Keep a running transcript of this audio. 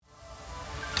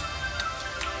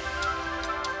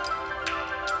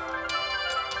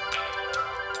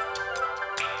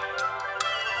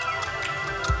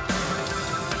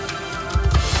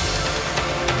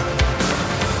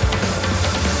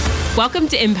Welcome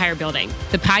to Empire Building,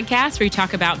 the podcast where we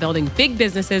talk about building big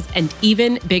businesses and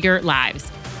even bigger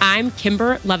lives. I'm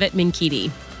Kimber Lovett-Minkiti.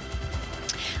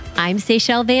 I'm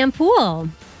Seychelle Van Poole.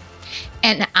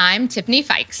 And I'm Tiffany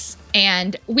Fikes.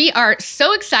 And we are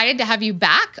so excited to have you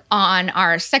back on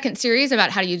our second series about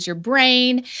how to use your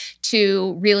brain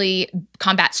to really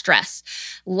combat stress.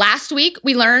 Last week,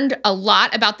 we learned a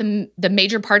lot about the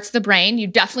major parts of the brain. You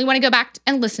definitely want to go back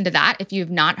and listen to that if you've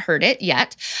not heard it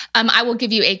yet. I will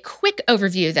give you a quick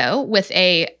overview, though, with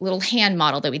a little hand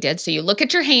model that we did. So you look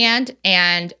at your hand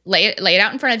and lay it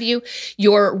out in front of you.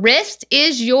 Your wrist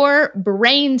is your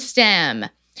brain stem.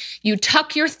 You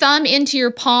tuck your thumb into your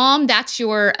palm. That's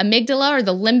your amygdala or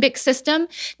the limbic system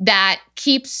that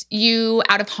keeps you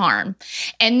out of harm.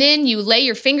 And then you lay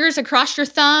your fingers across your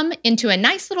thumb into a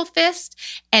nice little fist.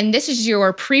 And this is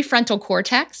your prefrontal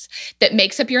cortex that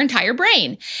makes up your entire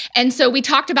brain. And so we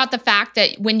talked about the fact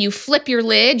that when you flip your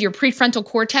lid, your prefrontal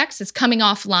cortex is coming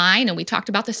offline. And we talked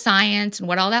about the science and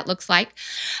what all that looks like.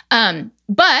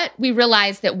 But we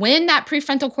realized that when that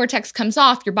prefrontal cortex comes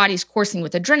off, your body's coursing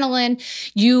with adrenaline.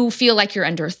 You feel like you're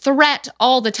under threat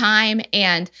all the time.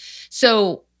 And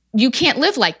so you can't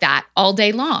live like that all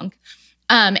day long.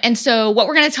 And so what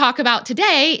we're going to talk about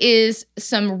today is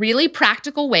some really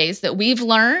practical ways that we've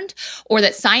learned or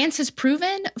that science has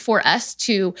proven for us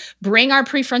to bring our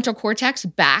prefrontal cortex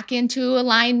back into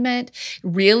alignment,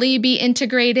 really be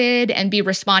integrated and be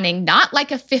responding not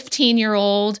like a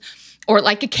 15-year-old or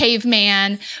like a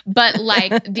caveman, but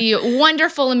like the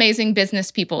wonderful, amazing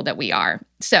business people that we are.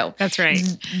 So that's right.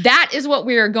 That is what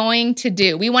we are going to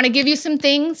do. We want to give you some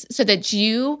things so that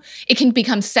it can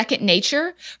become second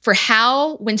nature for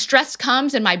how, when stress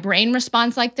comes and my brain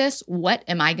responds like this, what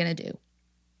am I going to do?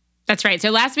 That's right. So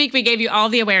last week we gave you all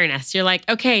the awareness. You're like,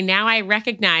 okay, now I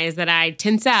recognize that I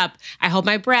tense up, I hold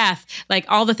my breath, like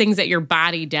all the things that your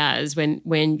body does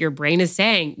when your brain is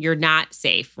saying you're not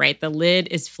safe, right? The lid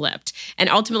is flipped. And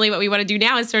ultimately what we want to do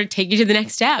now is sort of take you to the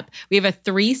next step. We have a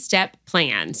 3-step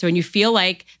plan. So when you feel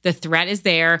like the threat is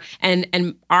there,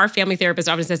 and our family therapist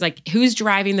often says, like, who's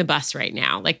driving the bus right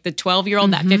now? Like the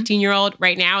 12-year-old, that 15-year-old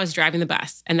right now is driving the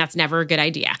bus. And that's never a good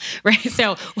idea, right?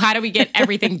 So how do we get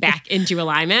everything back into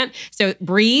alignment? So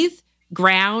breathe,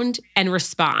 ground, and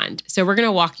respond. So we're going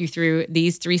to walk you through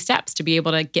these 3 steps to be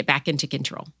able to get back into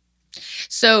control.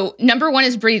 So number 1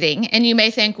 is breathing. And you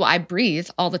may think, well, I breathe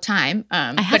all the time.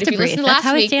 I have to breathe. That's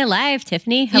how I stay alive,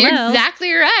 Tiffany. Hello. You're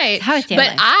exactly right. That's how I stay alive.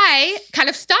 But I kind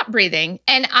of stopped breathing.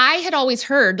 And I had always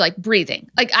heard like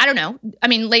breathing. Like, I don't know. I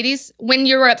mean, ladies, when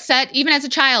you were upset, even as a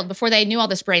child, before they knew all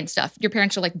this brain stuff, your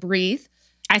parents were like, breathe.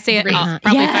 I say it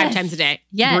probably 5 times a day.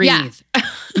 Yes. Breathe.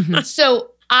 Yeah.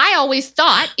 So I always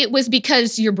thought it was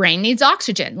because your brain needs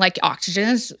oxygen. Like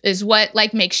oxygen is what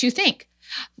like makes you think.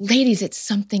 Ladies, it's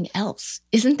something else.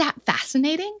 Isn't that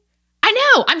fascinating? I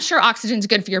know. I'm sure oxygen's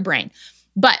good for your brain.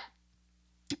 But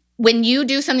when you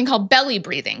do something called belly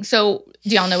breathing, so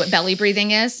do y'all know what belly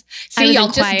breathing is? See, y'all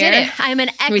just did it. I'm an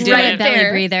excellent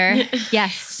belly breather.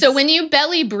 Yes. So when you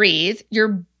belly breathe, your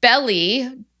belly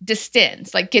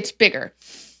distends, like gets bigger.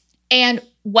 And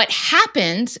what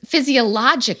happens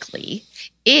physiologically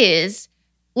is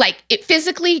like it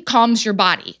physically calms your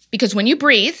body because when you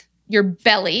breathe, your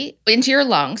belly into your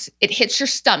lungs, it hits your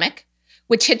stomach,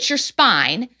 which hits your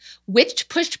spine, which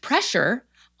push pressure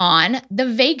on the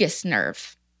vagus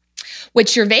nerve,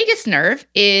 which your vagus nerve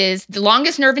is the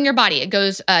longest nerve in your body. It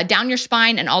goes down your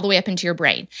spine and all the way up into your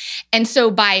brain. And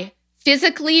so by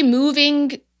physically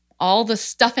moving all the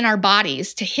stuff in our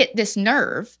bodies to hit this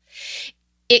nerve,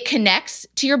 it connects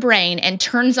to your brain and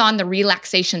turns on the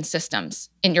relaxation systems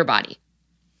in your body.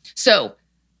 So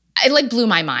it like blew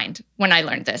my mind when I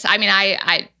learned this. I mean,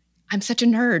 I'm such a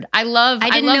nerd. I love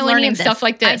learning stuff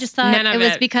like this. I just thought it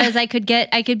was because I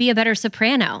could be a better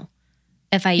soprano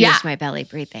if I used my belly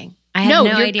breathing. I had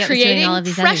no idea it was doing all of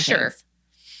these pressure. Other things.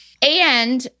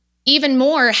 And even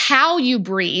more, how you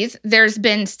breathe. There's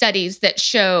been studies that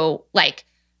show like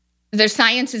the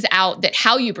science is out that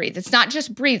how you breathe. It's not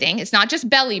just breathing. It's not just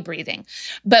belly breathing.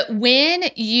 But when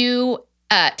you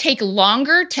take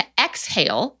longer to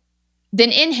exhale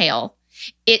than inhale,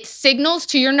 it signals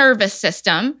to your nervous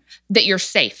system that you're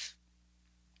safe.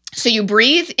 So you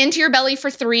breathe into your belly for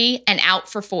 3 and out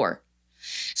for 4.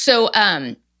 So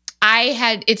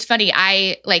it's funny,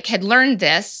 I had learned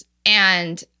this,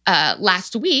 and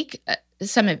last week,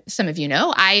 some of you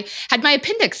know, I had my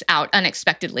appendix out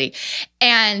unexpectedly.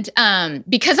 And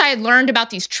because I had learned about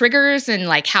these triggers and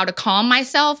like how to calm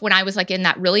myself when I was like in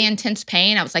that really intense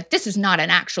pain, I was like, this is not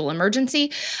an actual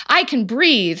emergency. I can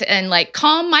breathe and like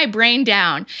calm my brain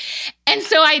down. And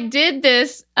so I did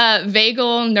this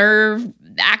vagal nerve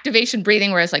activation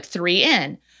breathing where it's like 3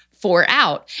 in, 4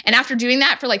 out. And after doing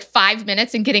that for like 5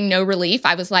 minutes and getting no relief,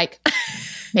 I was like,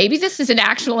 maybe this is an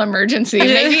actual emergency.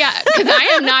 Maybe because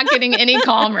I am not getting any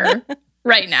calmer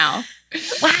right now.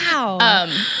 Wow.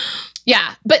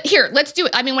 Yeah. But here, let's do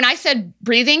it. I mean, when I said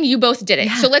breathing, you both did it.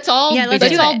 Yeah. So let's all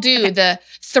do the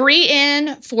 3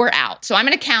 in, 4 out. So I'm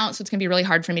going to count. So it's going to be really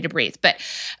hard for me to breathe. But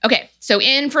okay. So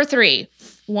in for 3.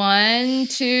 1,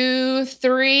 2,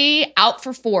 3. Out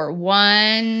for 4.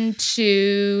 1,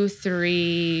 2,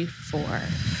 3, 4.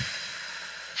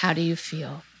 How do you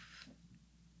feel?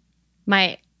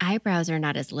 My eyebrows are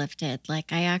not as lifted.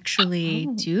 Like I actually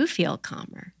do feel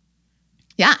calmer.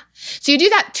 Yeah. So you do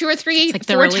that 2 or 3, like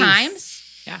 4 times.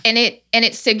 Yeah. And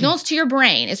it signals to your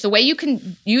brain. It's the way you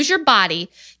can use your body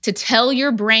to tell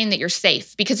your brain that you're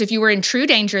safe. Because if you were in true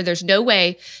danger, there's no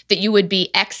way that you would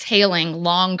be exhaling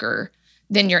longer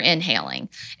than you're inhaling.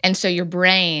 And so your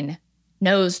brain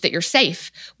knows that you're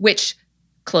safe, which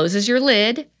closes your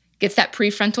lid, gets that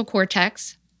prefrontal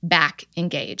cortex back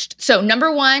engaged. So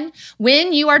number 1,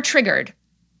 when you are triggered,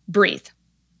 breathe.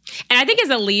 And I think as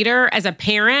a leader, as a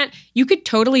parent, you could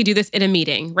totally do this in a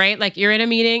meeting, right? Like you're in a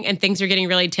meeting and things are getting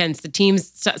really tense. The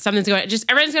team's, something's going, just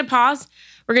everyone's going to pause.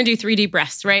 We're going to do 3 deep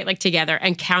breaths, right? Like together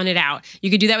and count it out. You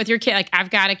could do that with your kid. Like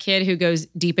I've got a kid who goes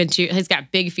deep into, he's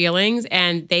got big feelings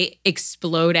and they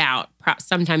explode out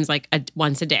sometimes like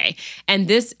once a day. And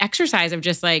this exercise of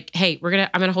just like, hey, I'm going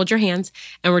to hold your hands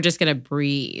and we're just going to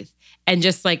breathe. And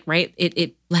just like, right,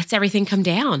 it lets everything come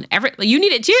down. You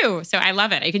need it too. So I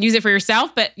love it. You can use it for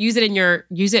yourself, but use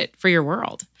it for your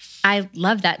world. I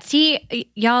love that. See,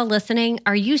 y'all listening,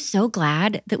 are you so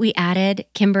glad that we added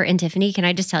Kimber and Tiffany? Can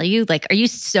I just tell you, like, are you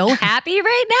so happy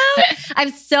right now?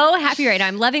 I'm so happy right now.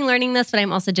 I'm loving learning this, but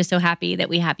I'm also just so happy that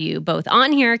we have you both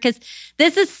on here because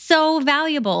this is so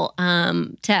valuable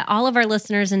to all of our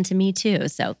listeners and to me too.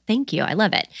 So thank you. I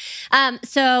love it.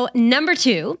 So number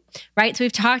 2, right? So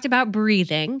we've talked about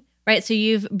breathing. Right. So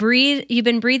you've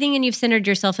been breathing and you've centered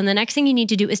yourself. And the next thing you need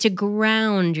to do is to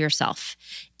ground yourself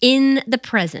in the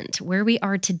present, where we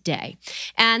are today.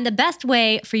 And the best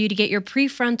way for you to get your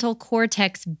prefrontal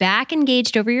cortex back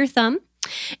engaged over your thumb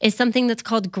is something that's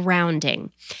called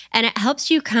grounding. And it helps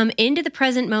you come into the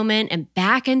present moment and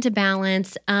back into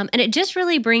balance. And it just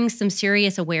really brings some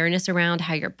serious awareness around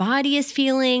how your body is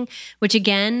feeling, which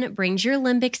again brings your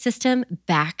limbic system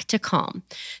back to calm.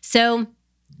 So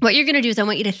what you're going to do is I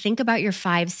want you to think about your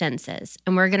 5 senses,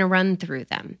 and we're going to run through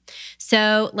them.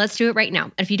 So let's do it right now.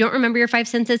 And if you don't remember your 5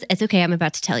 senses, it's okay. I'm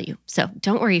about to tell you. So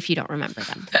don't worry if you don't remember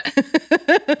them.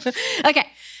 Okay.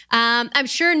 I'm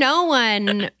sure no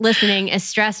one listening is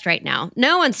stressed right now.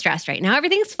 No one's stressed right now.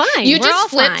 Everything's fine. You just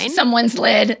flipped someone's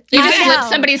lid. You just flipped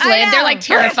somebody's lid. They're like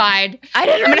terrified. I'm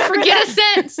going to forget a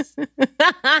sense.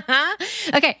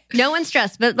 Okay. No one's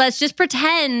stressed, but let's just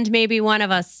pretend maybe one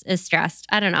of us is stressed.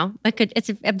 I don't know. It's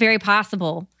a very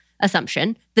possible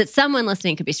assumption that someone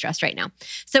listening could be stressed right now.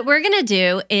 So what we're going to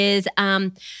do is,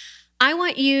 I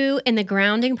want you in the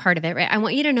grounding part of it, right? I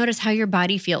want you to notice how your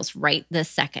body feels right this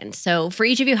second. So for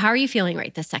each of you, how are you feeling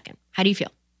right this second? How do you feel?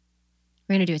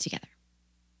 We're going to do it together.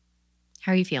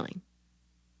 How are you feeling?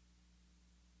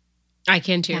 I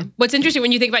can too. Yeah. What's interesting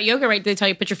when you think about yoga, right? They tell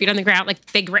you put your feet on the ground. Like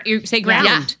you say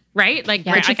ground, right? Like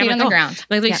put your feet on the ground.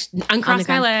 Like uncross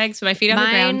my legs, put my feet on the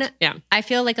ground. Yeah. I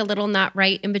feel like a little knot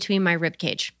right in between my rib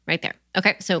cage, right there.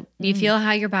 Okay, so you feel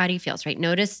how your body feels, right?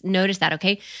 Notice that.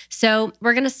 Okay, so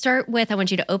we're gonna start with. I want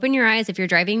you to open your eyes. If you're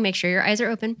driving, make sure your eyes are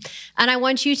open, and I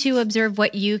want you to observe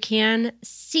what you can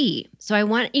see. So I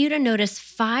want you to notice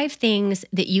 5 things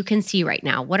that you can see right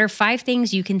now. What are 5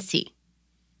 things you can see?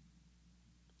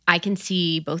 I can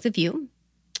see both of you.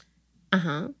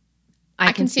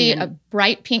 I can see a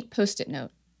bright pink Post-it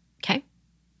note. Okay.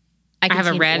 I have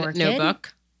a red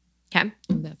notebook. Okay.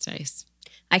 Oh, that's nice.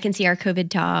 I can see our COVID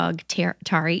dog,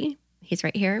 Tari. He's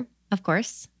right here, of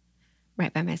course,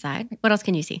 right by my side. What else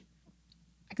can you see?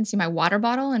 I can see my water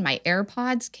bottle and my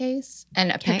AirPods case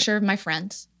and a picture of my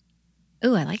friends.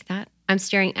 Ooh, I like that. I'm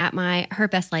staring at my Her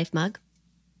Best Life mug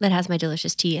that has my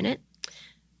delicious tea in it.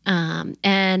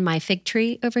 And my fig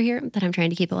tree over here that I'm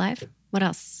trying to keep alive. What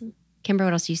else? Kimber,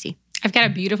 what else do you see? I've got a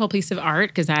beautiful piece of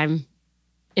art because I'm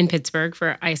in Pittsburgh for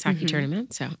an ice hockey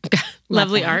tournament. So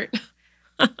lovely art.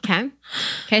 Okay.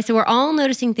 So we're all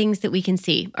noticing things that we can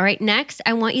see. All right. Next,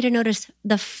 I want you to notice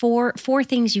the four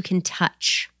things you can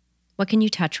touch. What can you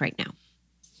touch right now?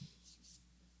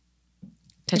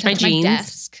 Touch my jeans. My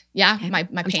desk. Yeah. Okay. My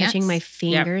pants. I'm touching my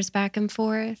fingers back and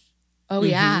forth. Oh,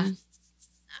 yeah.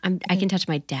 I can touch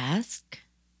my desk.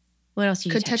 What else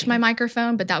could touch my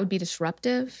microphone, but that would be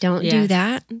disruptive. Don't do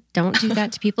that. Don't do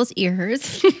that to people's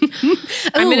ears.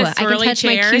 I'm in a swirly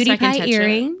chair, I can touch my cutie pie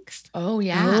earrings. Oh,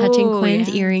 yeah. Touching Oh, Quinn's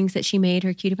yeah. earrings that she made,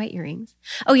 her Cutie Pie earrings.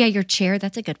 Oh, yeah, your chair.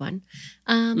 That's a good one.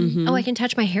 Mhm. Oh, I can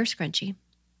touch my hair scrunchie.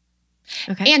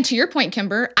 Okay. And to your point,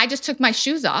 Kimber, I just took my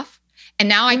shoes off and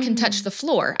now I can touch the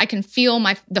floor. I can feel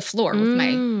the floor with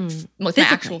my Physically.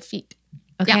 actual feet.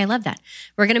 Okay, Yeah. I love that.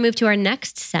 We're going to move to our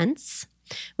next sense,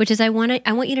 which is I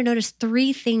want you to notice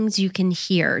 3 things you can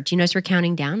hear. Do you notice we're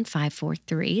counting down? 5, 4,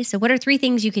 3. So what are 3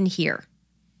 things you can hear?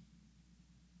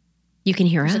 You can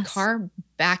hear There's us. a car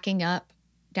backing up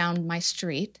down my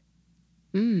street.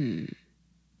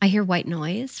 I hear white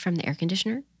noise from the air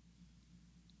conditioner.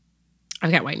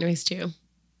 I've got white noise too.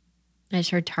 I just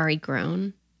heard Tari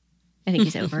groan. I think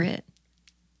he's over it.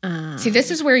 See, this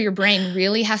is where your brain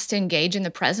really has to engage in the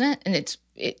present, and it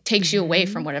takes you away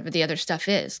from whatever the other stuff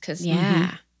is. Because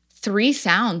Yeah. 3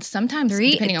 sounds, sometimes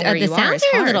depending on where the you are, sounds is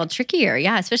are hard. a little trickier.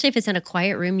 Yeah, especially if it's in a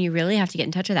quiet room, you really have to get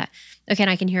in touch with that. Okay, and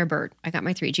I can hear a bird. I got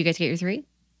my 3. Did you guys get your 3?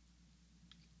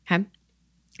 Okay.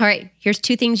 All right, here's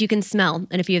 2 things you can smell.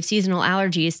 And if you have seasonal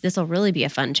allergies, this will really be a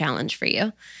fun challenge for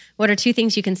you. What are 2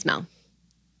 things you can smell?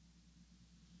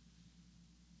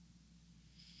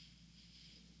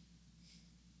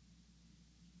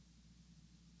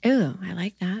 Ooh, I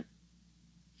like that.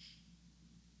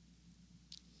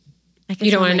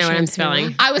 You don't want to know what I'm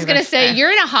smelling. I was going to say,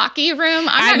 you're in a hockey room. I'm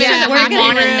I'm not in sure a that hockey we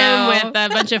want to room know. with a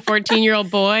bunch of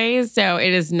 14-year-old boys, so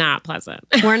it is not pleasant.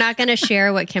 We're not going to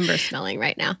share what Kimber's smelling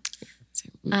right now.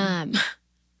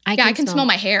 I can smell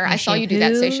my hair. I saw you do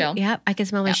that, shampoo. Seychelle. Yep, I can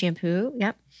smell my Yep. shampoo.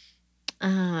 Yep.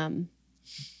 I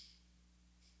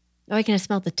can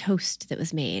smell the toast that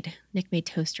was made. Nick made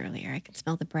toast earlier. I can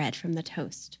smell the bread from the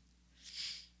toast.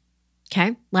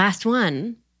 Okay, last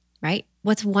one, right?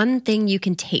 What's one thing you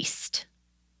can taste?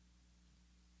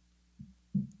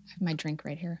 I have my drink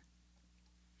right here.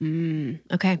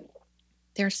 Okay,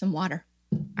 There's some water.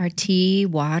 our tea,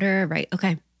 water, right?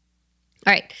 Okay.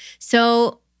 All right.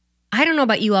 So I don't know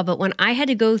about you all, but when I had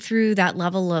to go through that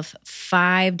level of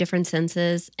 5 different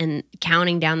senses and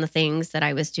counting down the things that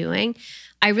I was doing,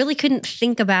 I really couldn't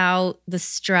think about the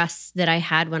stress that I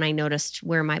had when I noticed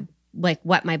where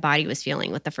what my body was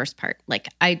feeling with the first part. Like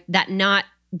that knot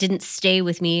didn't stay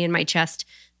with me in my chest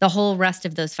the whole rest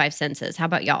of those 5 senses. How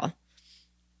about y'all?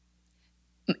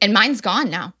 And mine's gone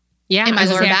now. Yeah, In my I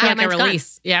was gonna lower say, I feel back. like a Mine's gone.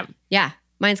 release. Yep. Yeah,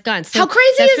 mine's gone. So How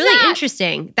crazy that's is really that?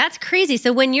 interesting. That's crazy.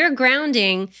 So when you're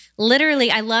grounding,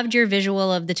 literally, I loved your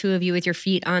visual of the 2 of you with your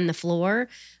feet on the floor.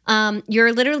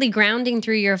 You're literally grounding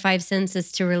through your 5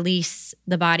 senses to release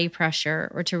the body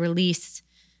pressure or to release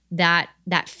that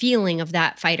feeling of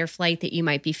that fight or flight that you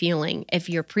might be feeling if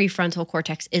your prefrontal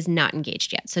cortex is not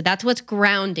engaged yet. So that's what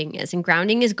grounding is. And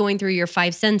grounding is going through your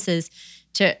 5 senses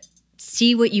to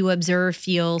see what you observe,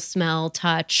 feel, smell,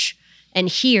 touch, and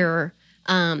hear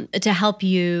to help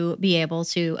you be able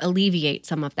to alleviate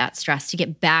some of that stress, to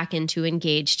get back into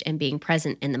engaged and being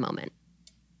present in the moment.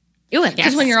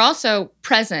 Because when you're also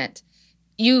present,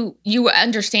 you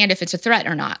understand if it's a threat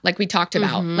or not, like we talked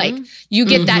about. Like you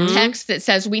get that text that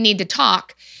says we need to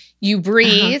talk, you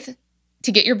breathe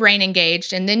to get your brain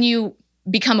engaged, and then you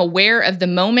become aware of the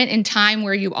moment in time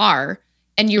where you are,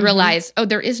 and you realize, oh,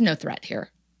 there is no threat here.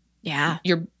 Yeah.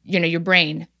 Your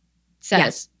brain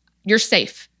says you're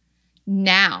safe.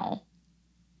 Now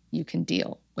you can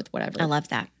deal with whatever I love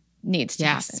that. needs to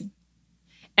happen.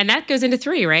 And that goes into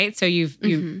 3, right? So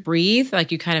you breathe,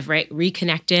 like you kind of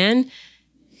reconnect in,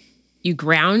 you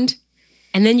ground,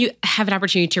 and then you have an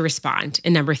opportunity to respond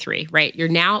in number 3, right? You're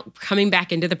now coming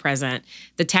back into the present,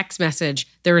 the text message,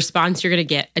 the response you're going to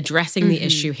get, addressing the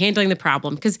issue, handling the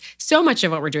problem. Because so much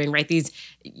of what we're doing, right?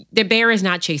 The bear is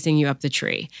not chasing you up the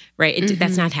tree, right?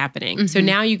 That's not happening. So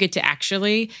now you get to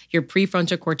actually, your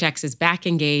prefrontal cortex is back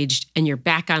engaged and you're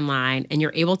back online and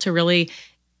you're able to really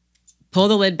pull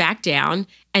the lid back down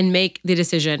and make the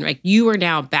decision. Like you are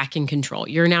now back in control.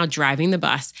 You're now driving the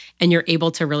bus and you're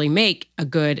able to really make a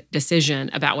good decision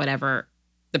about whatever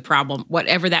the problem,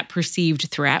 whatever that perceived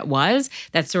threat was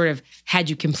that sort of had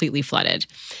you completely flooded.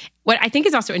 What I think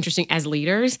is also interesting as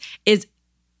leaders is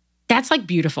that's like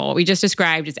beautiful. What we just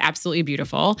described is absolutely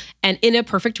beautiful. And in a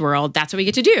perfect world, that's what we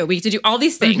get to do. We get to do all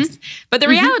these things. But the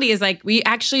reality is like we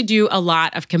actually do a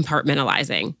lot of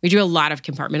compartmentalizing.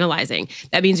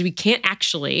 That means we can't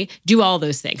actually do all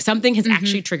those things. Something has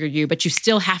actually triggered you, but you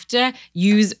still have to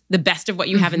use the best of what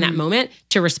you have in that moment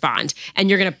to respond. And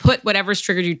you're going to put whatever's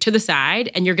triggered you to the side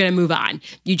and you're going to move on.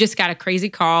 You just got a crazy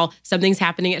call. Something's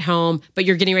happening at home, but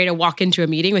you're getting ready to walk into a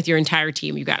meeting with your entire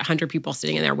team. You've got 100 people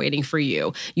sitting in there waiting for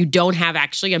you. You don't don't have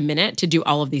actually a minute to do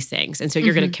all of these things. And so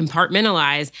you're going to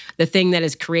compartmentalize the thing that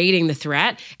is creating the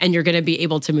threat, and you're going to be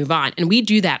able to move on. And we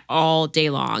do that all day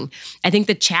long. I think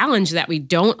the challenge that we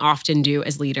don't often do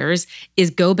as leaders is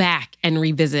go back and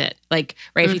revisit. Like,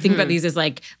 right, if you think about these as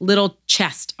like little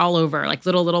chest all over, like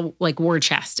little like war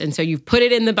chest. And so you put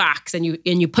it in the box and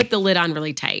you put the lid on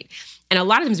really tight. And a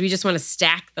lot of times we just want to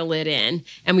stack the lid in,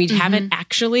 and we haven't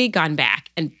actually gone back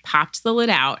and popped the lid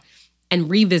out and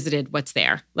revisited what's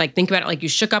there. Like, think about it like you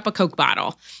shook up a Coke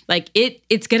bottle. Like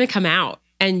it's going to come out,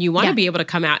 and you want to be able to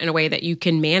come out in a way that you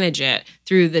can manage it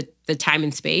through the time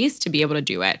and space to be able to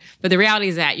do it. But the reality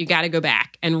is that you got to go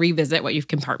back and revisit what you've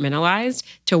compartmentalized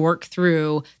to work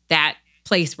through that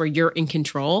place where you're in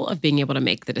control of being able to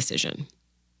make the decision.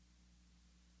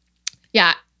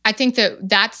 Yeah, I think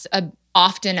that's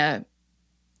often a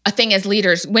thing as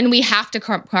leaders when we have to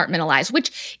compartmentalize,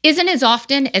 which isn't as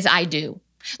often as I do.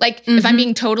 Like, if I'm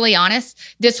being totally honest,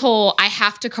 this whole I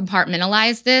have to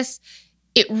compartmentalize this,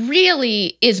 it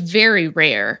really is very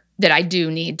rare that I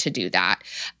do need to do that.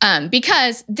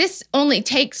 Because this only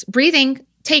breathing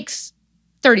takes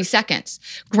 30 seconds.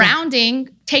 Grounding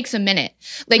takes a minute.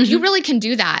 Like, you really can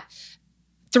do that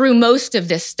through most of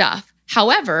this stuff.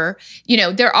 However,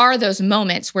 there are those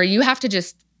moments where you have to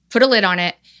just put a lid on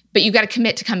it, but you got to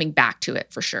commit to coming back to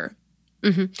it for sure.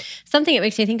 Something it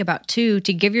makes me think about too,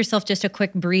 to give yourself just a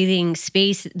quick breathing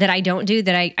space that I don't do,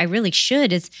 that I really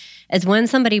should, is when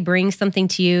somebody brings something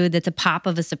to you that's a pop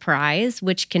of a surprise,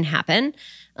 which can happen,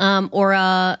 or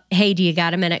a, hey, do you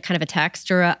got a minute kind of a text,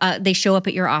 or they show up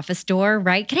at your office door,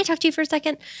 right? Can I talk to you for a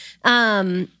second?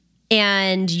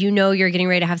 And you're getting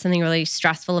ready to have something really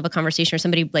stressful of a conversation, or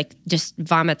somebody like just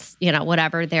vomits,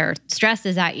 whatever their stress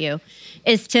is at you,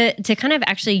 is to kind of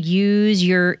actually use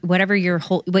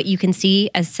what you can see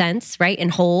as sense, right?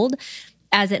 And hold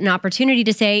as an opportunity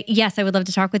to say, yes, I would love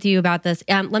to talk with you about this.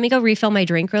 Let me go refill my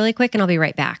drink really quick and I'll be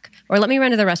right back. Or let me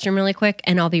run to the restroom really quick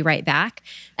and I'll be right back.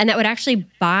 And that would actually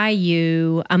buy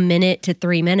you a minute to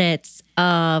 3 minutes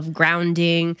of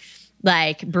grounding,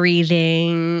 like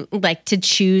breathing, like to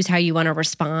choose how you want to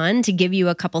respond, to give you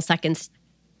a couple seconds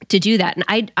to do that.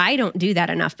 And I don't do that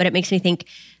enough, but it makes me think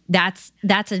that's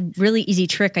a really easy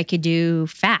trick I could do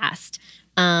fast,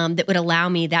 that would allow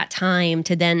me that time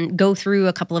to then go through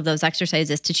a couple of those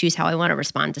exercises to choose how I want to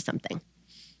respond to something.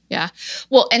 Yeah.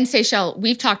 Well, and Seychelle,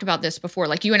 we've talked about this before.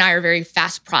 Like, you and I are very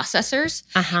fast processors.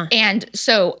 And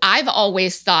so I've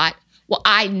always thought, well,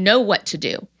 I know what to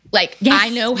do. Like, I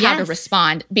know how to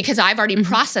respond because I've already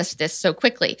processed this so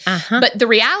quickly. But the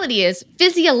reality is,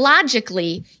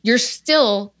 physiologically, you're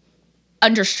still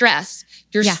under stress.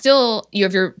 You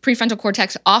have your prefrontal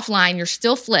cortex offline. You're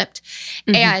still flipped.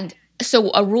 And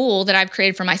so a rule that I've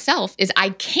created for myself is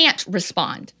I can't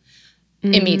respond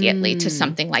immediately to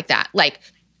something like that. Like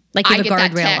you have a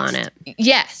guardrail on it.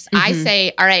 Yes. I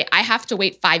say, all right, I have to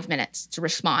wait 5 minutes to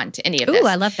respond to any of this. Ooh,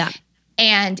 I love that.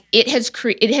 And it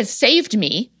has saved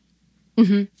me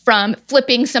from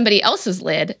flipping somebody else's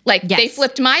lid. Like, they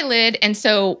flipped my lid, and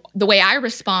so the way I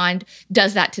respond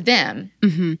does that to them.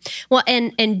 Well,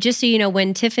 and just so you know,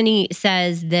 when Tiffany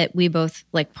says that we both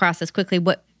like process quickly,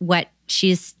 what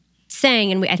she's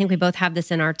saying, and I think we both have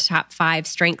this in our top 5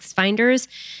 strengths finders,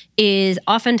 is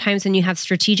oftentimes when you have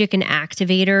strategic and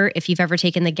activator, if you've ever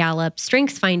taken the Gallup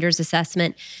Strengths Finders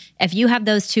assessment, if you have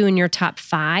those 2 in your top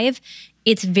 5,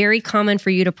 it's very common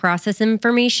for you to process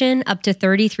information up to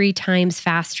 33 times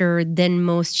faster than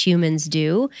most humans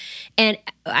do. And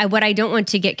what I don't want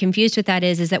to get confused with that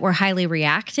is that we're highly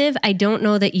reactive. I don't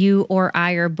know that you or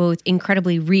I are both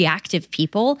incredibly reactive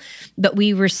people, but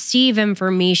we receive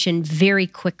information very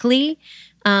quickly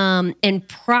and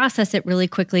process it really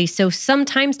quickly. So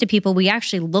sometimes to people, we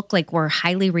actually look like we're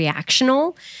highly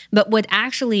reactional, but what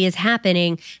actually is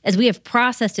happening is we have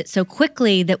processed it so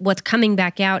quickly that what's coming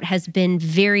back out has been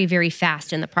very, very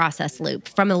fast in the process loop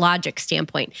from a logic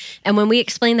standpoint. And when we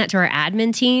explain that to our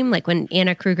admin team, like when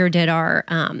Anna Kruger did our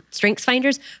strengths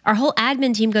finders, our whole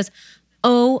admin team goes,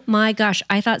 oh my gosh,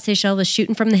 I thought Seychelle was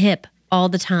shooting from the hip all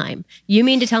the time. You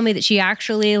mean to tell me that she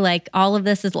actually, like, all of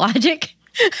this is logic?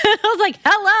 I was like,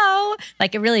 hello.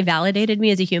 Like, it really validated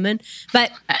me as a human.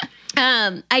 But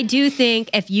I do think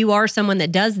if you are someone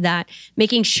that does that,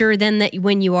 making sure then that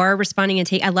when you are responding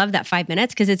and I love that 5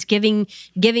 minutes, because it's giving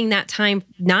that time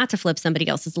not to flip somebody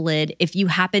else's lid if you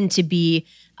happen to be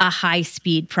a high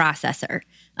speed processor.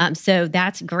 So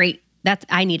that's great.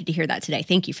 I needed to hear that today.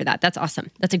 Thank you for that. That's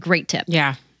awesome. That's a great tip.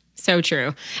 Yeah. So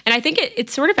true. And I think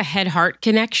it's sort of a head-heart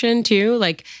connection too.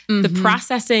 Like the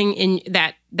processing in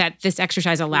that that this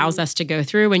exercise allows us to go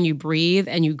through when you breathe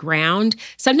and you ground,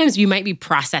 sometimes you might be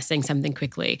processing something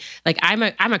quickly. Like I'm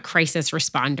a crisis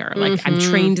responder. Like I'm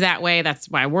trained that way. That's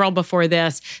my world before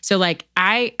this. So like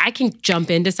I can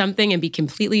jump into something and be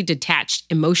completely detached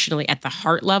emotionally at the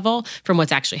heart level from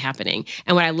what's actually happening.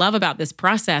 And what I love about this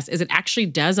process is it actually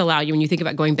does allow you, when you think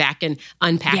about going back and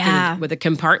unpacking with the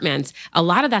compartments, a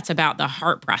lot of that's about the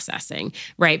heart processing,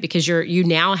 right? Because you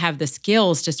now have the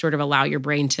skills to sort of allow your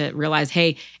brain to realize,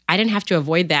 hey, I didn't have to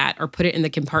avoid that or put it in the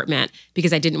compartment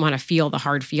because I didn't want to feel the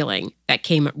hard feeling that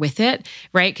came with it,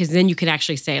 right? Because then you can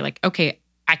actually say like, okay,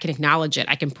 I can acknowledge it,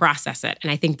 I can process it.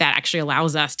 And I think that actually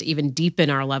allows us to even deepen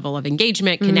our level of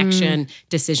engagement, connection,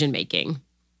 decision-making.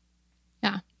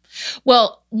 Yeah.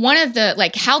 Well, one of the,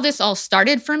 like how this all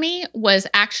started for me was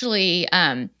actually,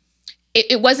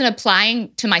 it wasn't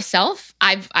applying to myself.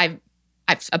 I've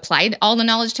applied all the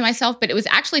knowledge to myself, but it was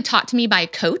actually taught to me by a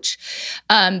coach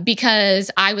because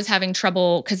I was having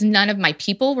trouble because none of my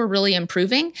people were really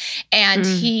improving. And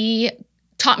he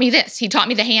taught me this. He taught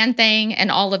me the hand thing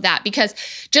and all of that, because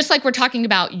just like we're talking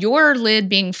about your lid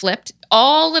being flipped,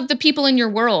 all of the people in your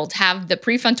world have the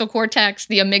prefrontal cortex,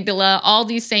 the amygdala, all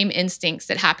these same instincts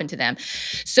that happen to them.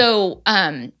 So,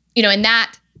 you know, in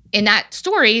that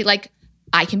story, like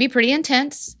I can be pretty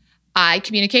intense. I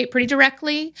communicate pretty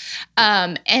directly.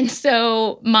 And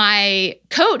so my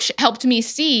coach helped me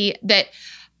see that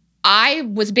I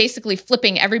was basically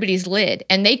flipping everybody's lid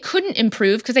and they couldn't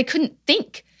improve because they couldn't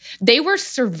think. They were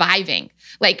surviving.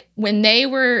 Like when they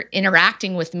were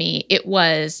interacting with me, it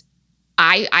was,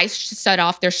 I set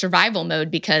off their survival mode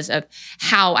because of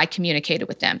how I communicated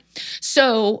with them.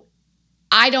 So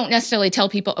I don't necessarily tell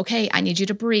people, okay, I need you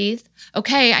to breathe.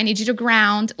 Okay, I need you to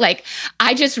ground. Like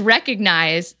I just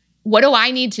recognize, what do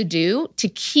I need to do to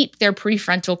keep their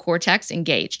prefrontal cortex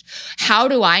engaged? How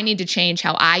do I need to change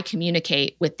how I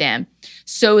communicate with them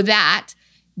so that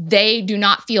they do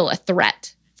not feel a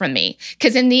threat from me?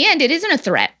 Because in the end, it isn't a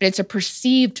threat, but it's a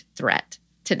perceived threat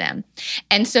to them.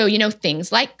 And so, you know,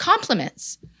 things like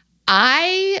compliments.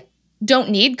 I don't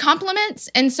need compliments,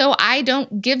 and so I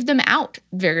don't give them out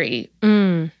very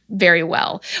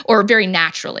well or very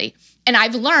naturally. And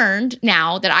I've learned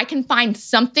now that I can find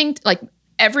something like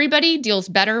everybody deals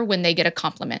better when they get a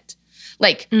compliment.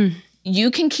 Like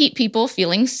you can keep people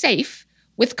feeling safe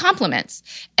with compliments.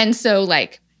 And so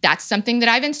like, that's something that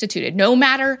I've instituted. No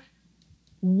matter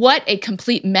what a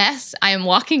complete mess I am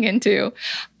walking into,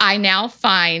 I now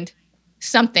find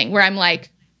something where I'm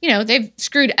like, you know, they've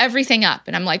screwed everything up.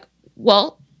 And I'm like,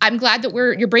 well, I'm glad that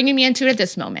you're bringing me into it at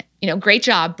this moment. You know, great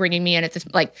job bringing me in at this,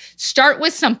 like start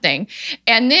with something.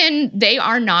 And then they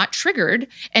are not triggered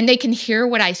and they can hear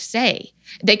what I say.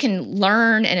 They can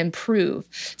learn and improve.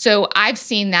 So I've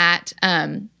seen that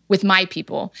with my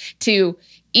people to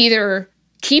either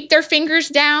keep their fingers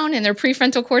down and their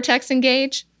prefrontal cortex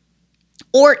engaged,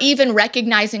 or even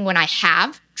recognizing when I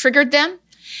have triggered them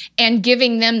and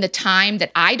giving them the time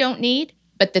that I don't need,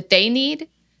 but that they need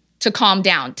to calm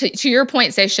down. To your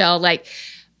point, Seychelle, like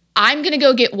I'm going to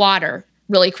go get water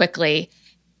really quickly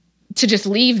to just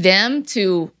leave them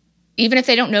to, even if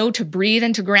they don't know to breathe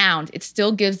and to ground, it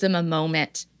still gives them a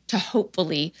moment to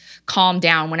hopefully calm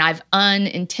down when I've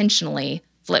unintentionally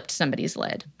flipped somebody's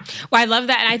lid. Well, I love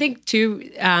that. And I think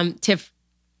too, Tiff,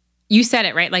 you said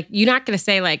it, right? Like you're not going to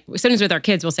say like, sometimes with our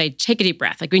kids, we'll say, take a deep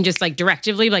breath. Like we can just like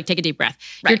directively, like take a deep breath.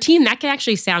 Right. Your teen, that can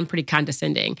actually sound pretty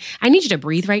condescending. I need you to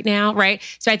breathe right now, right?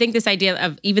 So I think this idea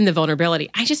of even the vulnerability,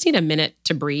 I just need a minute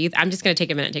to breathe. I'm just going to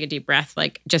take a minute, take a deep breath,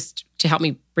 like just to help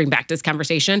me bring back this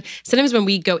conversation. Sometimes when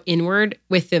we go inward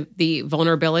with the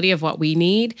vulnerability of what we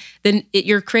need, then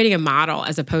you're creating a model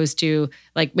as opposed to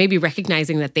like maybe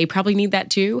recognizing that they probably need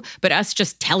that too. But us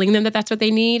just telling them that that's what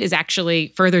they need is actually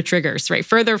further triggers, right?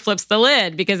 Further flips the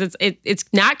lid because it's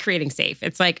not creating safe.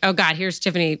 It's like, oh God, here's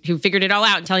Tiffany who figured it all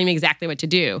out and telling me exactly what to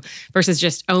do versus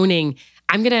just owning,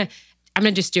 I'm going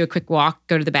to just do a quick walk,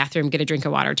 go to the bathroom, get a drink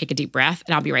of water, take a deep breath,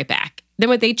 and I'll be right back. Then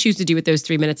what they choose to do with those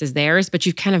 3 minutes is theirs, but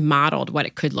you've kind of modeled what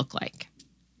it could look like.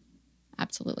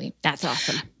 Absolutely. That's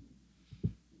awesome.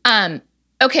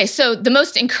 Okay, so the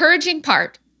most encouraging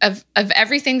part of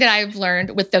everything that I've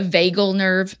learned with the vagal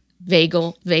nerve,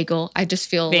 vagal, I just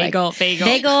feel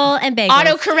vagal and bagel.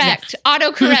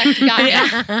 Autocorrect, got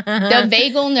it. The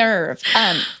vagal nerve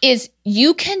is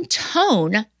you can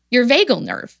tone your vagal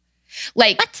nerve.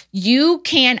 Like what? You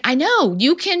can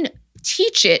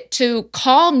teach it to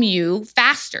calm you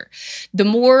faster. The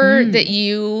more that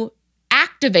you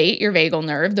activate your vagal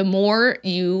nerve, the more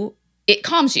it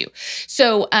calms you.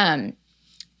 So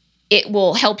it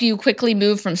will help you quickly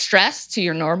move from stress to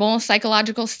your normal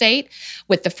psychological state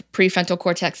with the prefrontal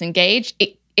cortex engaged.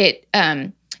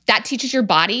 That that teaches your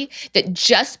body that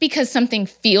just because something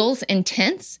feels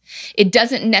intense, it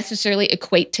doesn't necessarily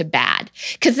equate to bad.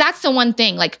 Because that's the one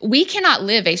thing, like we cannot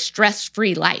live a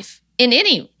stress-free life.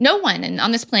 No one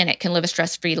on this planet can live a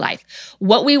stress-free life.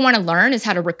 What we want to learn is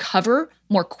how to recover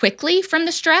more quickly from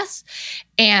the stress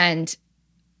and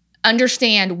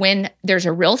understand when there's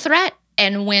a real threat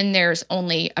and when there's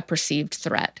only a perceived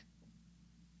threat.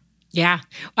 Yeah,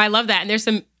 I love that.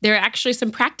 And there are actually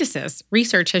some practices.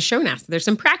 Research has shown us there's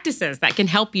some practices that can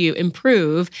help you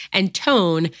improve and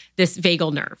tone this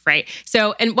vagal nerve, right?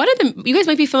 So, and one of them you guys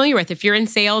might be familiar with. If you're in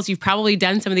sales, you've probably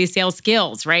done some of these sales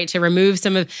skills, right? To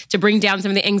bring down some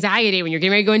of the anxiety when you're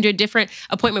getting ready to go into a different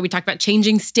appointment. We talked about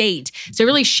changing state. So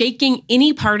really shaking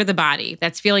any part of the body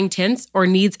that's feeling tense or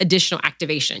needs additional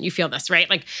activation. You feel this, right?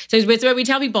 Like, so it's what we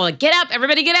tell people, like, get up,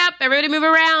 everybody move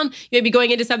around. You may be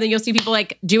going into something, you'll see people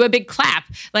like do a big clap.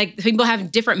 Like people have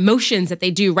different motions that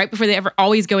they do right before they ever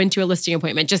always go into a listing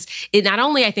appointment. Just, it not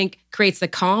only, I think, creates the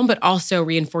calm, but also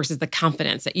reinforces the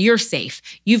confidence that you're safe.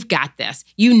 You've got this.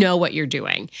 You know what you're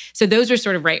doing. So those are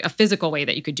sort of, right, a physical way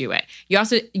that you could do it. You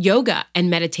also, yoga and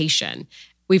meditation.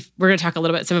 We're going to talk a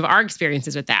little bit some of our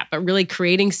experiences with that, but really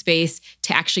creating space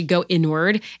to actually go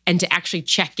inward and to actually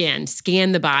check in,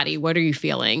 scan the body. What are you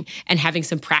feeling? And having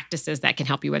some practices that can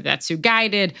help you, whether that's through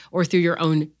guided or through your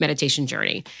own meditation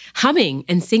journey. Humming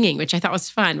and singing, which I thought was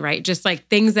fun, right? Just like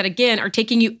things that, again, are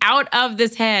taking you out of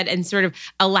this head and sort of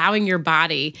allowing your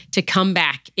body to come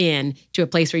back in to a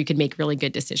place where you can make really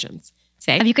good decisions.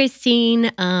 Say. Have you guys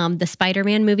seen the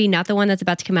Spider-Man movie? Not the one that's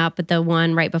about to come out, but the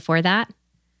one right before that?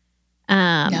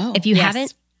 No. If you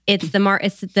haven't, it's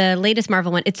the latest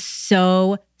Marvel one. It's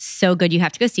so good. You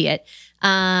have to go see it.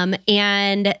 And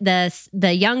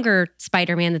the younger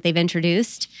Spider-Man that they've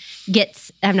introduced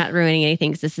I'm not ruining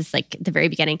anything because this is like the very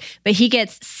beginning, but he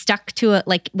gets stuck to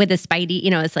with a Spidey,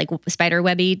 it's like spider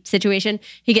webby situation.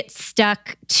 He gets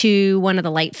stuck to one of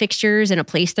the light fixtures in a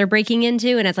place they're breaking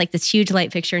into. And it's like this huge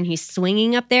light fixture and he's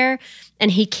swinging up there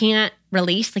and he can't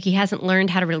release, like he hasn't learned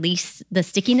how to release the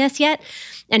stickiness yet.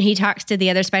 And he talks to the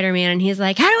other Spider-Man and he's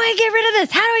like, how do I get rid of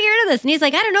this? How do I get rid of this? And he's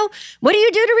like, I don't know. What do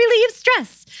you do to relieve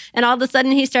stress? And all of a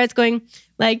sudden he starts going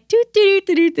like, do, do,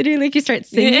 do, do, do, do, like he starts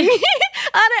singing on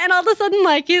it. And all of a sudden,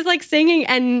 like he's like singing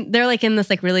and they're like in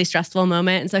this like really stressful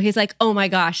moment. And so he's like, oh my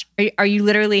gosh, are you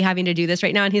literally having to do this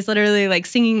right now? And he's literally like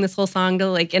singing this whole song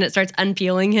to and it starts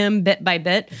unpeeling him bit by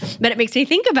bit. But it makes me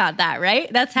think about that, right?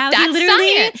 That's how he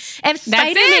literally, science. If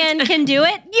Spider-Man can do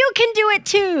it, you can do it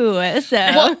too. So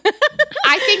well,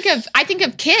 I think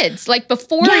of kids, like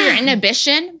before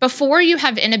you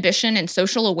have inhibition and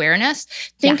social awareness,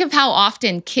 think of how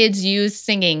often kids use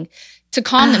singing to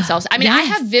calm themselves. I mean, I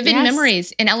have vivid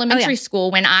memories in elementary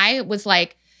school when I was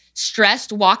like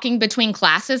stressed walking between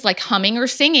classes, like humming or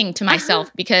singing to myself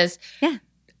because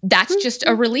that's just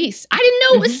a release. I didn't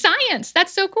know it was science.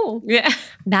 That's so cool. Yeah.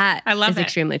 I love it.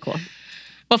 Extremely cool.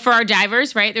 Well, for our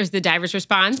divers, right, there's the diver's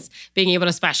response, being able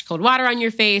to splash cold water on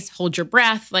your face, hold your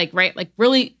breath,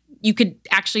 really you could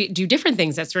actually do different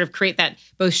things that sort of create that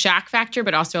both shock factor,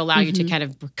 but also allow you to kind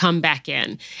of come back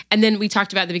in. And then we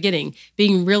talked about at the beginning,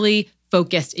 being really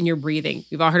focused in your breathing.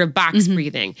 We've all heard of box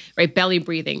breathing, right? Belly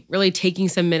breathing, really taking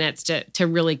some minutes to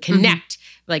really connect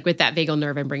like with that vagal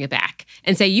nerve and bring it back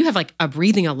and say, you have like a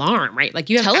breathing alarm, right? Like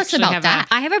you have Tell us about that.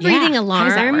 I have a breathing alarm. How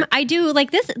does that work? I do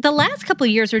like this. The last couple of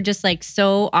years were just like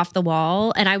so off the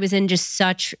wall. And I was in just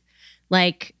such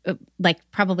like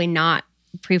probably not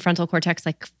prefrontal cortex,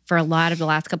 like for a lot of the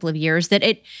last couple of years that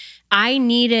I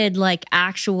needed like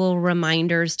actual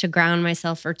reminders to ground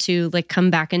myself or to like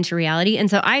come back into reality. And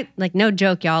so I like, no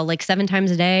joke, y'all, like 7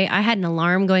 times a day, I had an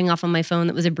alarm going off on my phone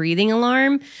that was a breathing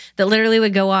alarm that literally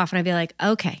would go off. And I'd be like,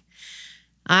 okay,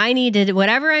 I need to,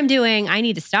 whatever I'm doing, I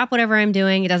need to stop whatever I'm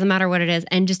doing. It doesn't matter what it is.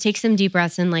 And just take some deep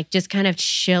breaths and like, just kind of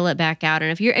chill it back out.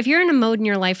 And if you're in a mode in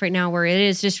your life right now where it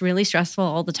is just really stressful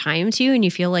all the time to you and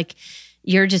you feel like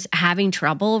you're just having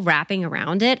trouble wrapping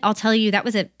around it, I'll tell you that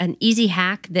was an easy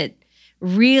hack that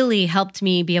really helped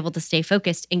me be able to stay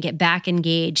focused and get back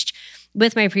engaged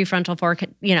with my prefrontal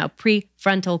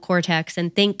cortex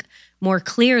and think more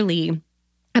clearly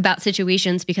about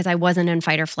situations because I wasn't in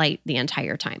fight or flight the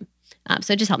entire time.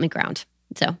 So it just helped me ground.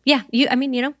 So yeah,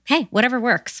 hey, whatever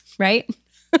works, right?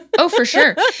 Oh, for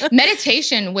sure.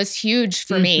 Meditation was huge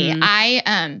for me.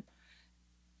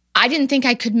 I didn't think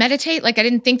I could meditate. Like I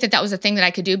didn't think that was a thing that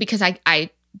I could do because I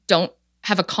don't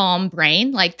have a calm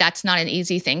brain. Like that's not an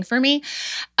easy thing for me.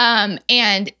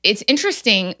 And it's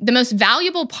interesting. The most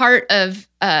valuable part of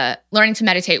learning to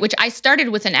meditate, which I started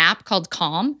with an app called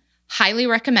Calm, highly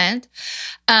recommend,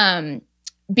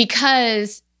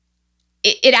 because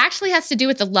it actually has to do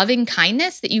with the loving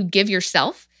kindness that you give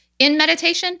yourself in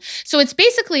meditation. So it's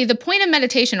basically the point of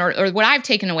meditation, or what I've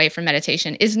taken away from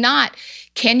meditation is not,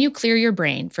 can you clear your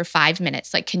brain for 5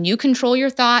 minutes? Like, can you control your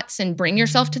thoughts and bring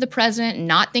yourself to the present and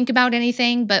not think about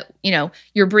anything, but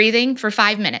you're breathing for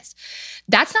 5 minutes?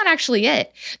 That's not actually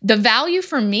it. The value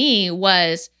for me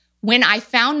was when I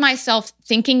found myself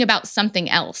thinking about something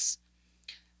else,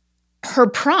 her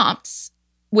prompts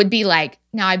would be like,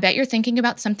 now I bet you're thinking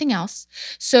about something else.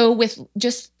 So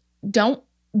don't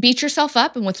beat yourself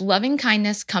up, and with loving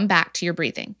kindness, come back to your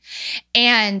breathing.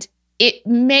 And it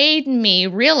made me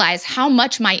realize how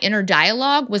much my inner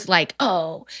dialogue was like,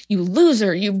 oh, you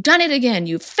loser, you've done it again.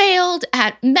 You failed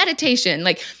at meditation.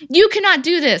 Like, you cannot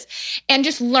do this. And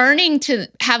just learning to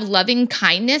have loving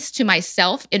kindness to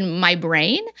myself in my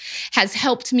brain has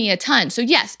helped me a ton. So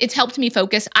yes, it's helped me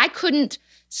focus. I couldn't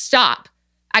stop.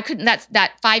 That's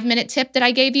that 5-minute tip that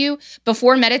I gave you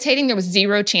before meditating. There was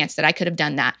zero chance that I could have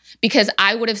done that, because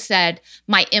I would have said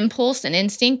my impulse and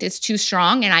instinct is too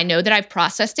strong, and I know that I've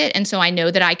processed it. And so I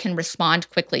know that I can respond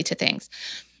quickly to things.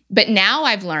 But now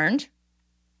I've learned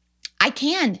I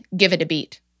can give it a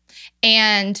beat.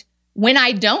 And when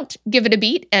I don't give it a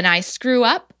beat and I screw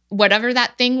up whatever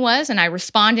that thing was and I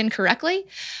respond incorrectly,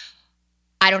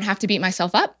 I don't have to beat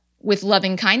myself up. With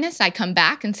loving kindness, I come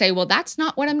back and say, well, that's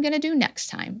not what I'm going to do next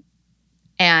time.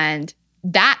 And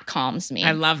that calms me.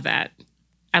 I love that.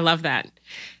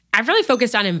 I've really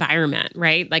focused on environment,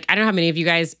 right? Like, I don't know how many of you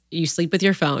guys, you sleep with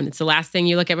your phone. It's the last thing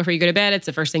you look at before you go to bed. It's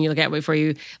the first thing you look at before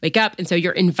you wake up. And so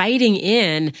you're inviting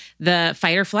in the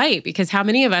fight or flight, because how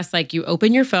many of us, like, you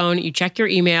open your phone, you check your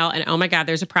email, and oh my God,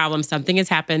 there's a problem. Something has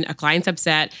happened. A client's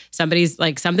upset. Somebody's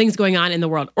like, something's going on in the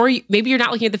world. Or maybe you're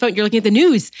not looking at the phone, you're looking at the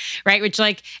news, right?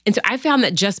 And so I found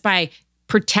that just by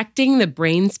protecting the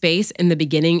brain space in the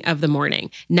beginning of the morning,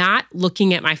 not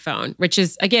looking at my phone, which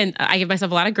is, again, I give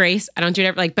myself a lot of grace. I don't do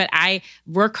it but I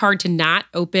work hard to not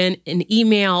open an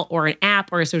email or an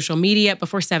app or a social media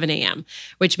before 7 a.m.,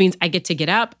 which means I get to get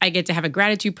up, I get to have a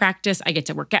gratitude practice, I get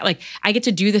to work out, I get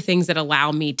to do the things that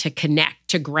allow me to connect,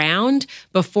 to ground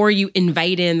before you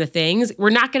invite in the things. We're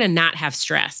not going to not have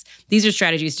stress. These are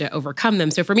strategies to overcome them.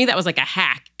 So for me, that was like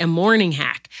a morning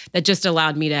hack that just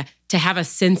allowed me to have a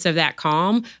sense of that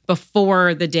calm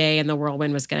before the day and the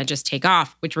whirlwind was going to just take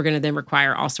off, which we're going to then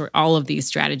require all of these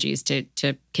strategies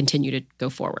to continue to go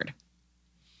forward.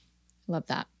 Love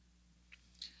that.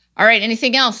 All right.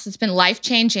 Anything else that's been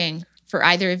life-changing for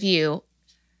either of you?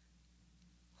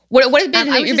 What have been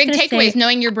your big takeaways,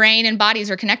 knowing your brain and bodies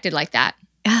are connected like that?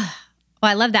 Well,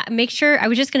 I love that. I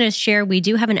was just going to share, we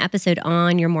do have an episode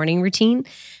on your morning routine.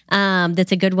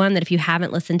 That's a good one, that if you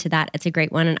haven't listened to that, it's a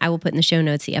great one. And I will put in the show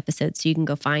notes the episode so you can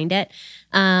go find it.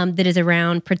 That is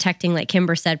around protecting, like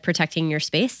Kimber said, protecting your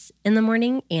space in the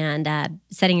morning and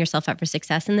setting yourself up for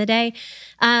success in the day.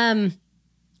 I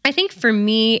think for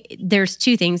me, there's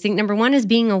two things. I think number one is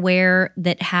being aware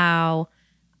that how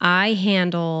I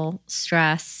handle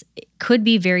stress could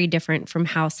be very different from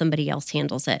how somebody else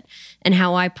handles it. And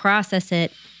how I process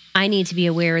it, I need to be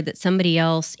aware that somebody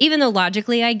else, even though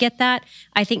logically I get that,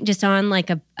 I think just on like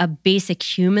a basic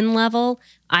human level,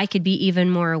 I could be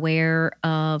even more aware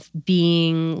of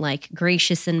being like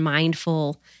gracious and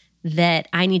mindful that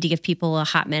I need to give people a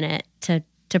hot minute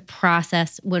to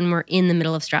process when we're in the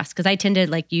middle of stress. Because I tend to,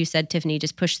 like you said, Tiffany,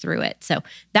 just push through it. So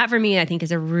that for me, I think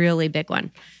is a really big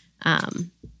one.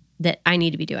 That I need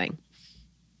to be doing.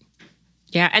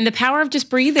 Yeah. And the power of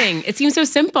just breathing. It seems so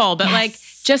simple, but like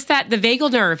just that, the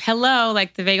vagal nerve,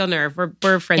 like the vagal nerve,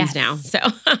 we're friends now. So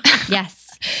yes.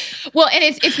 Well, and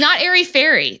it's not airy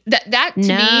fairy. That to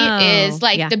me is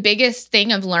like the biggest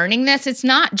thing of learning this. It's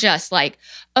not just like,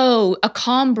 oh, a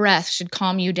calm breath should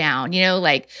calm you down.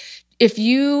 Like, if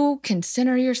you can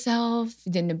center yourself,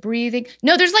 then the breathing.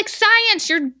 No, there's like science.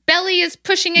 Your belly is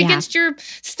pushing against your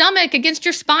stomach, against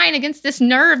your spine, against this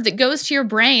nerve that goes to your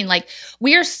brain. Like,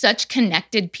 we are such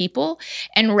connected people,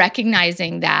 and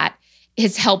recognizing that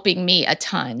is helping me a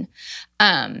ton.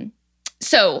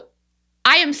 So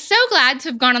I am so glad to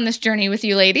have gone on this journey with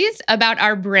you ladies about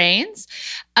our brains,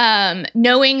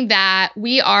 knowing that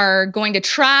we are going to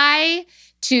try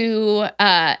to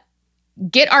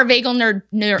get our vagal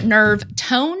nerve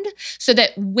toned so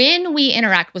that when we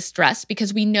interact with stress,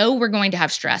 because we know we're going to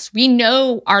have stress, we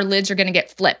know our lids are going to get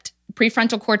flipped,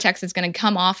 prefrontal cortex is going to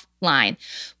come offline.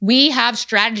 We have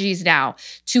strategies now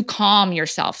to calm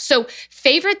yourself. So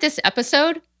favorite this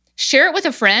episode, share it with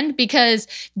a friend, because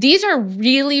these are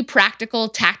really practical,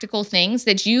 tactical things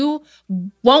that you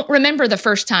won't remember the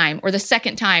first time or the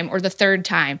second time or the third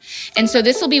time. And so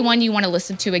this will be one you want to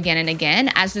listen to again and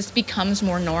again as this becomes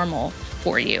more normal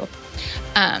for you.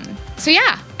 So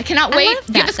yeah, I cannot wait.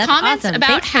 Give us comments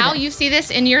about how you see this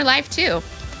in your life too.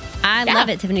 I love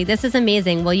it, Tiffany. This is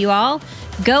amazing. Well, you all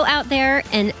go out there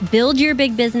and build your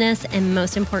big business and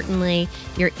most importantly,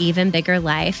 your even bigger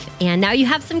life. And now you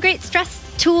have some great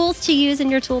stress tools to use in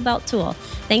your tool belt tool.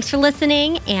 Thanks for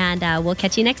listening and we'll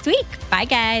catch you next week. Bye,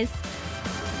 guys.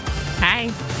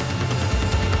 Bye.